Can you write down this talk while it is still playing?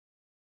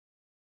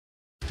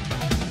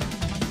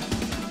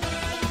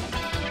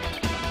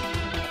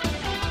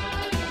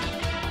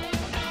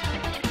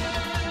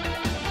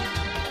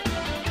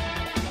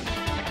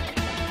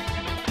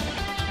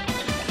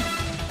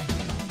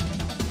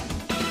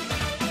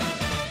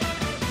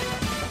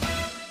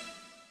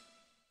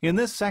In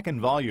this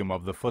second volume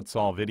of the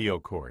futsal video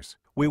course,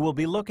 we will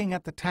be looking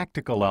at the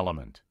tactical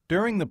element.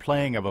 During the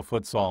playing of a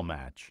futsal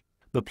match,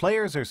 the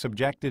players are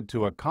subjected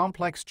to a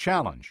complex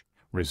challenge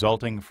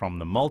resulting from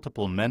the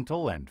multiple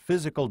mental and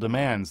physical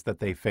demands that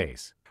they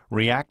face,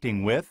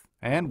 reacting with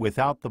and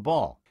without the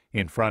ball,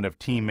 in front of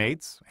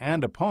teammates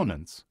and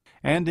opponents,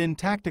 and in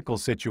tactical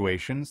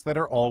situations that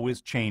are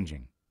always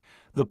changing.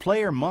 The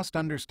player must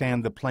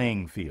understand the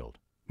playing field,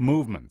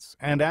 movements,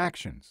 and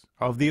actions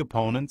of the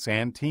opponents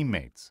and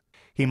teammates.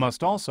 He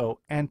must also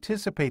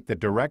anticipate the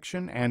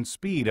direction and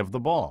speed of the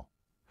ball,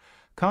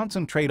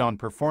 concentrate on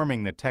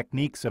performing the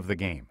techniques of the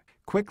game,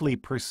 quickly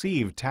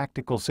perceive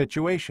tactical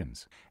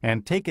situations,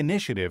 and take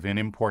initiative in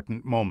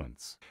important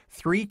moments.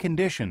 3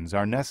 conditions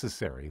are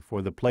necessary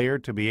for the player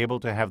to be able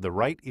to have the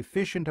right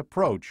efficient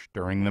approach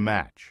during the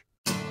match.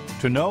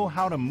 To know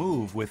how to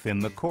move within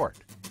the court,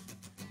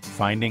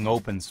 finding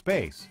open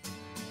space,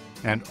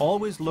 and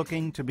always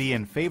looking to be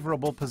in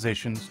favorable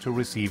positions to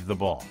receive the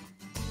ball.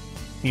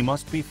 He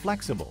must be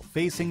flexible,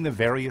 facing the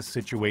various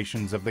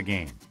situations of the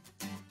game.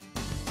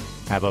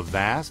 Have a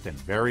vast and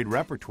varied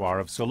repertoire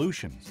of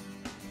solutions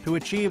to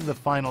achieve the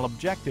final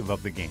objective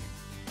of the game,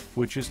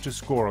 which is to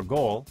score a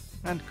goal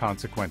and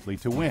consequently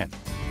to win.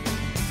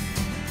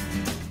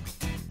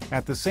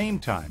 At the same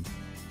time,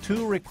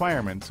 2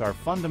 requirements are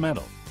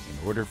fundamental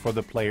in order for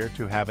the player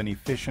to have an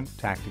efficient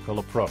tactical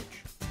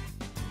approach.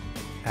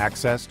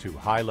 Access to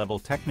high-level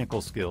technical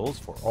skills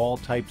for all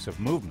types of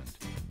movement,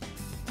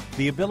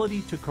 the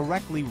ability to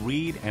correctly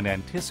read and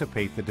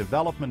anticipate the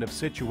development of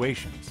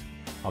situations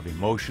of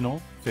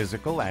emotional,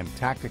 physical, and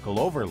tactical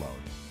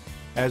overload,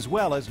 as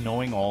well as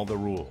knowing all the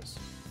rules.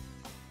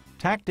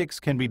 Tactics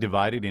can be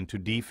divided into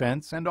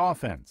defense and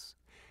offense,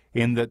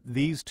 in that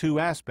these 2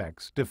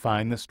 aspects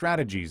define the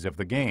strategies of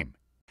the game.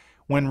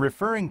 When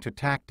referring to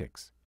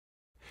tactics,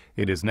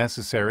 it is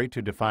necessary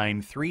to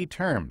define 3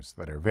 terms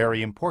that are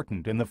very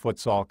important in the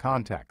futsal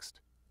context: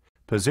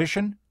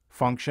 position,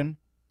 function,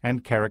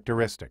 and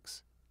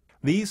characteristics.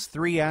 These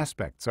 3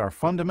 aspects are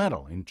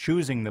fundamental in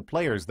choosing the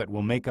players that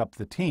will make up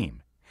the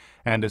team,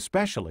 and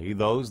especially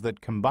those that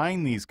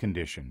combine these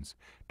conditions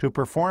to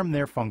perform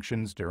their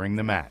functions during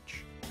the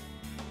match.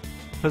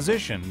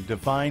 Position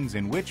defines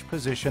in which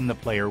position the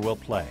player will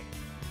play: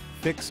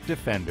 fixed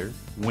defender,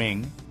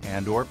 wing,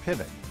 and/or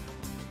pivot.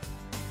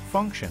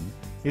 Function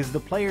is the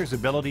player's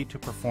ability to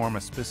perform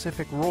a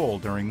specific role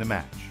during the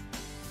match.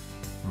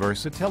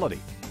 Versatility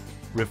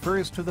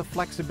refers to the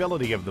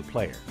flexibility of the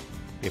player,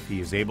 if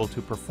he is able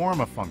to perform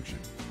a function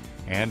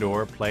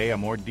and/or play a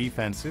more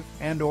defensive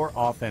and/or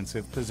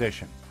offensive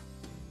position.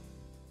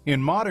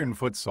 In modern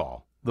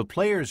futsal, the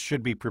players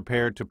should be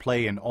prepared to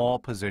play in all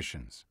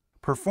positions,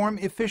 perform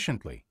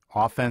efficiently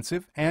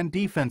offensive and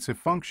defensive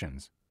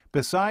functions,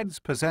 besides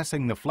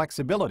possessing the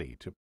flexibility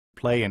to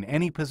play in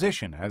any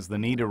position as the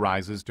need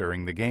arises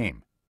during the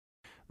game.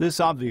 This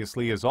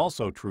obviously is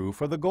also true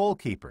for the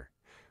goalkeeper,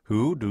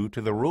 who, due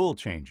to the rule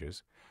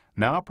changes,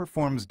 now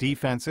performs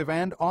defensive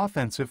and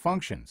offensive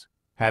functions,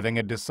 having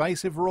a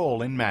decisive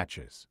role in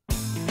matches.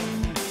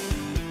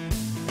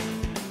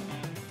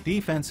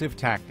 Defensive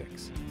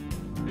tactics.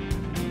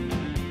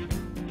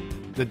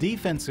 The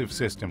defensive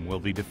system will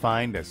be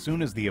defined as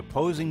soon as the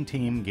opposing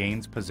team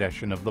gains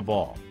possession of the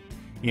ball,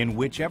 in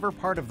whichever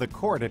part of the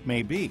court it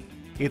may be.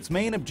 Its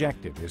main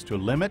objective is to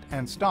limit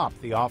and stop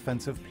the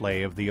offensive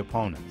play of the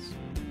opponents.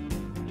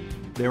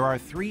 There are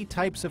 3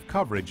 types of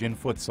coverage in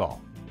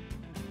futsal: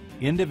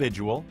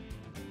 individual,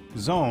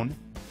 zone,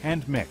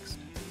 and mixed.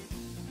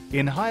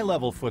 In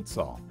high-level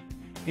futsal,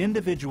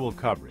 individual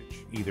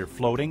coverage, either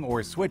floating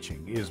or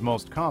switching, is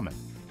most common.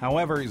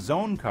 However,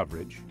 zone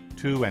coverage,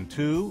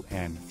 2-2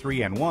 and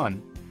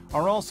 3-1,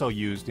 are also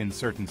used in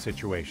certain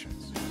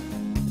situations.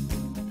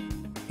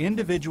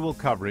 Individual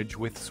coverage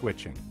with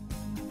switching.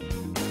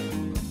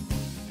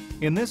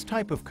 In this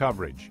type of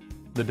coverage,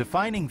 the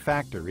defining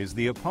factor is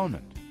the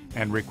opponent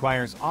and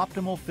requires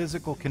optimal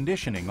physical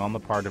conditioning on the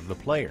part of the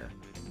player,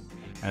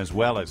 as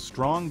well as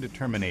strong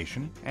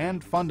determination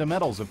and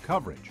fundamentals of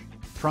coverage,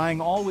 trying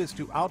always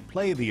to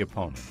outplay the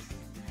opponent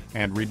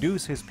and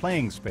reduce his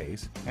playing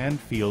space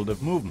and field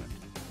of movement.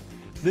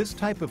 This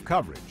type of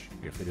coverage,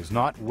 if it is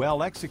not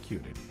well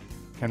executed,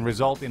 can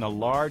result in a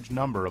large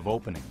number of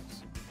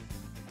openings.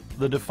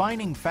 The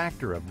defining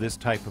factor of this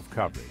type of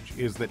coverage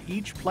is that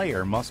each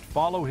player must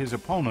follow his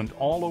opponent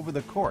all over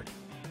the court,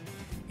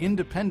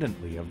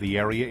 independently of the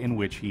area in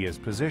which he is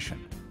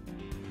positioned.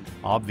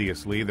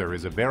 Obviously, there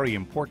is a very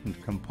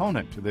important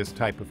component to this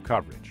type of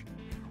coverage: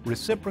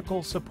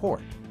 reciprocal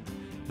support.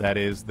 That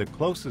is, the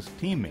closest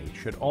teammate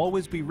should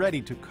always be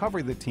ready to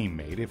cover the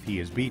teammate if he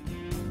is beaten.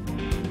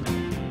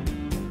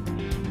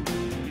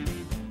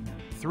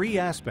 3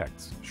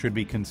 aspects should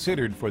be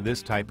considered for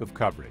this type of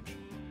coverage.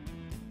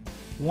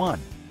 1.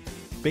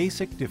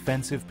 Basic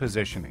defensive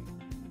positioning.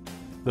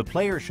 The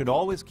player should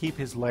always keep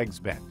his legs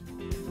bent,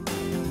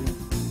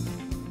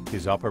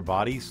 his upper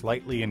body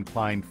slightly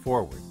inclined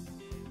forward,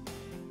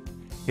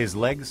 his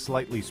legs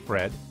slightly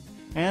spread,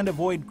 and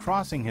avoid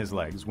crossing his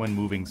legs when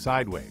moving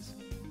sideways.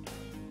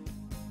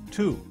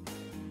 2.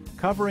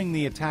 Covering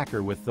the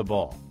attacker with the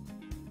ball.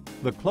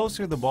 The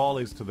closer the ball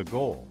is to the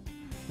goal,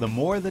 the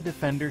more the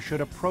defender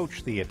should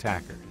approach the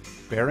attacker,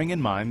 bearing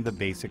in mind the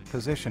basic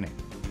positioning.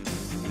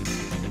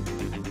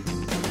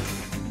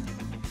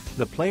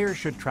 The player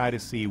should try to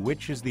see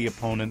which is the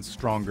opponent's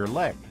stronger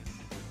leg,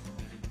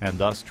 and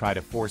thus try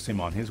to force him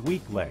on his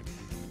weak leg.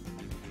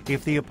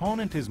 If the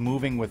opponent is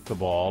moving with the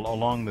ball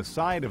along the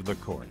side of the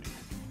court,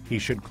 he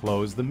should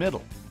close the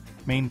middle,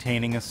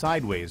 maintaining a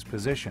sideways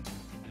position.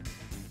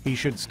 He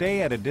should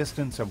stay at a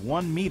distance of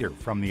 1 meter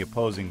from the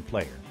opposing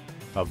player,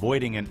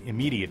 avoiding an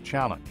immediate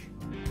challenge.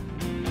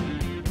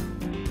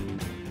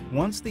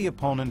 Once the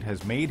opponent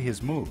has made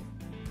his move,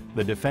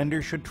 the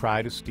defender should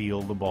try to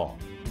steal the ball.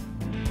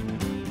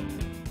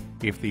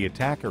 If the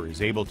attacker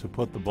is able to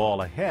put the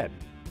ball ahead,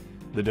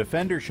 the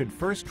defender should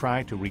first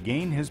try to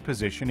regain his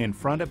position in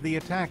front of the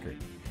attacker,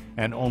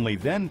 and only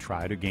then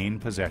try to gain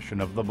possession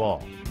of the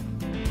ball.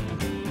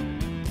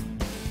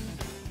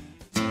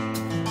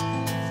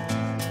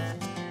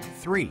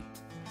 3.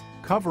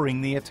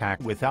 Covering the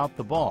attack without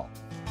the ball.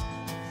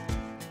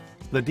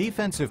 The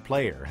defensive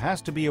player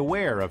has to be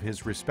aware of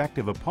his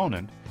respective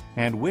opponent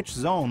and which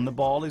zone the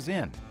ball is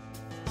in.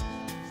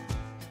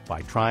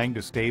 By trying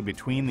to stay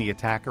between the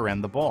attacker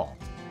and the ball,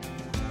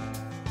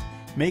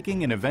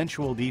 making an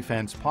eventual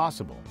defense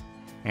possible,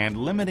 and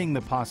limiting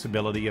the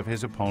possibility of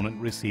his opponent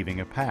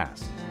receiving a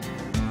pass.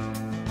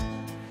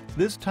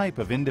 This type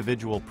of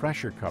individual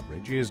pressure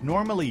coverage is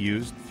normally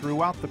used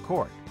throughout the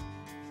court,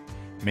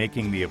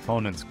 making the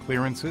opponent's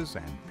clearances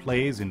and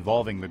plays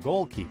involving the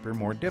goalkeeper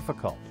more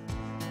difficult.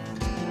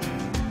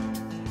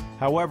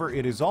 However,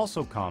 it is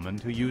also common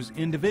to use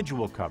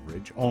individual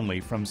coverage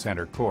only from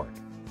center court.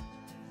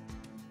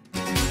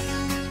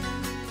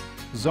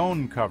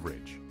 Zone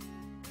coverage.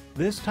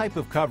 This type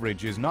of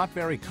coverage is not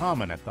very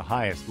common at the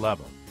highest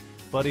level,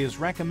 but is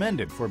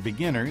recommended for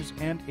beginners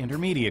and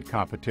intermediate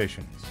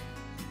competitions.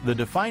 The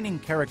defining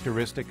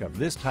characteristic of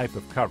this type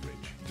of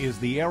coverage is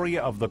the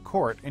area of the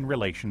court in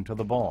relation to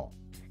the ball.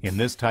 In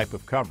this type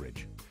of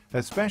coverage,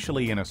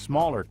 especially in a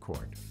smaller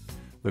court,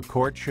 the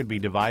court should be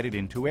divided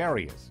into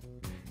areas,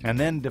 and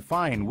then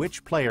define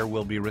which player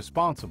will be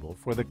responsible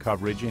for the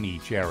coverage in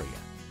each area.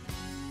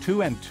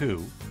 2 and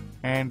 2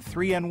 and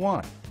 3 and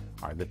 1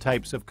 are the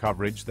types of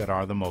coverage that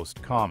are the most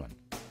common.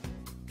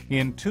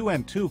 In 2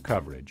 and 2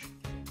 coverage,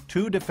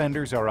 2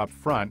 defenders are up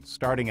front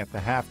starting at the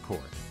half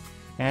court,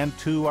 and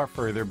 2 are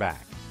further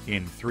back.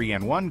 In 3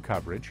 and 1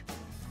 coverage,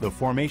 the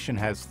formation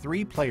has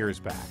 3 players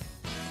back,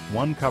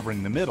 1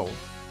 covering the middle,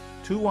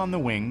 2 on the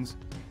wings,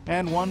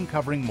 and 1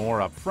 covering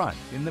more up front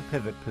in the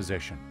pivot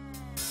position.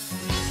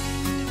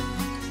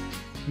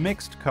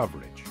 Mixed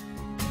coverage.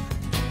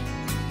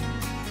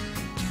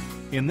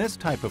 In this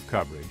type of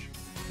coverage,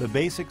 the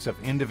basics of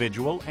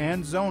individual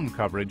and zone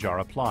coverage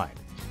are applied.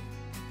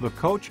 The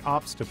coach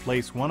opts to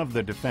place one of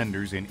the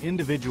defenders in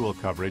individual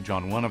coverage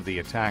on one of the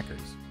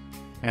attackers,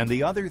 and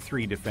the other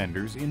 3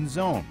 defenders in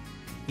zone,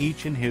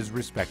 each in his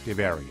respective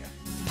area.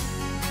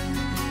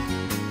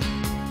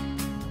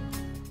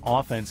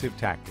 Offensive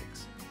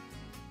tactics.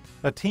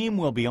 A team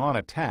will be on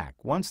attack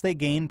once they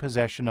gain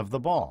possession of the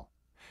ball,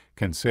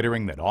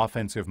 considering that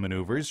offensive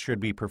maneuvers should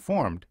be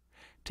performed,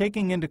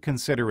 taking into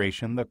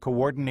consideration the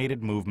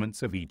coordinated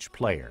movements of each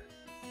player.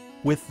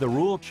 With the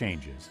rule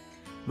changes,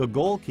 the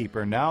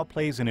goalkeeper now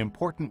plays an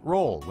important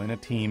role when a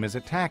team is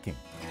attacking,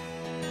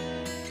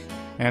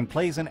 and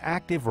plays an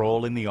active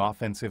role in the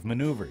offensive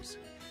maneuvers,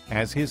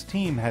 as his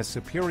team has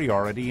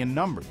superiority in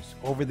numbers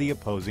over the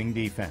opposing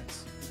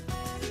defense.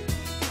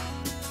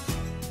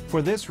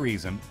 For this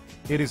reason,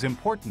 it is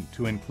important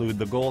to include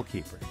the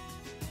goalkeeper.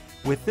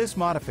 With this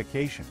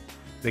modification,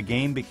 the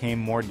game became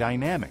more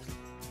dynamic,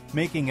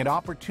 making it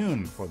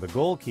opportune for the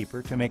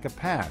goalkeeper to make a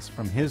pass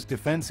from his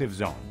defensive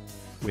zone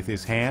with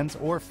his hands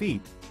or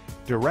feet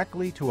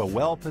directly to a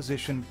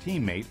well-positioned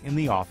teammate in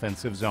the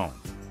offensive zone.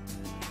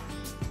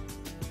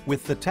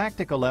 With the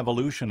tactical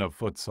evolution of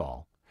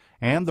futsal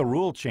and the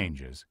rule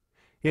changes,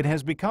 it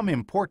has become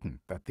important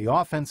that the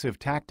offensive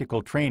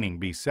tactical training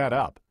be set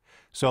up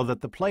so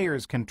that the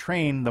players can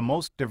train the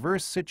most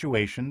diverse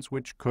situations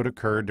which could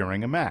occur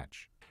during a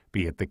match,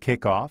 be it the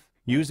kickoff,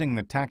 using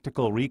the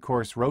tactical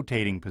recourse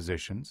rotating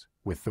positions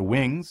with the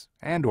wings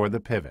and/or the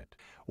pivot,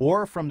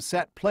 or from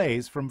set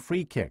plays from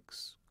free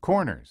kicks,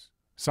 corners,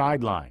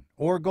 sideline,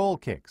 or goal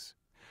kicks,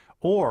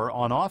 or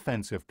on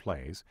offensive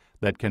plays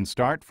that can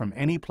start from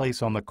any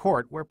place on the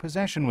court where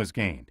possession was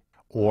gained,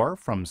 or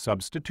from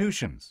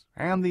substitutions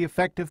and the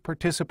effective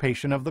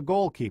participation of the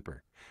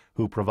goalkeeper,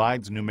 who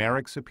provides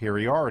numeric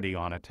superiority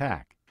on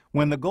attack.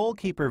 When the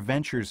goalkeeper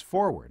ventures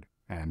forward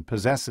and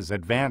possesses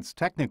advanced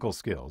technical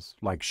skills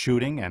like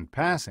shooting and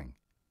passing,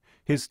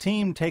 his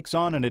team takes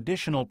on an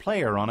additional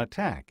player on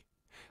attack,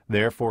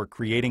 therefore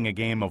creating a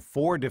game of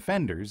 4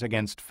 defenders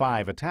against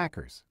 5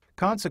 attackers.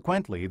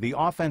 Consequently, the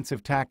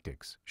offensive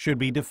tactics should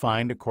be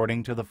defined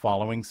according to the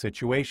following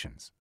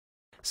situations: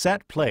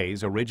 set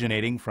plays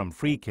originating from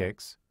free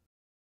kicks,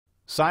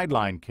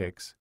 sideline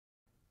kicks,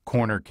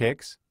 corner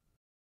kicks,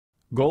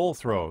 goal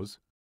throws,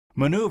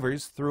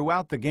 maneuvers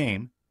throughout the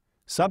game,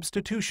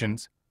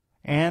 substitutions,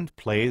 and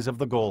plays of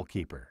the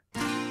goalkeeper.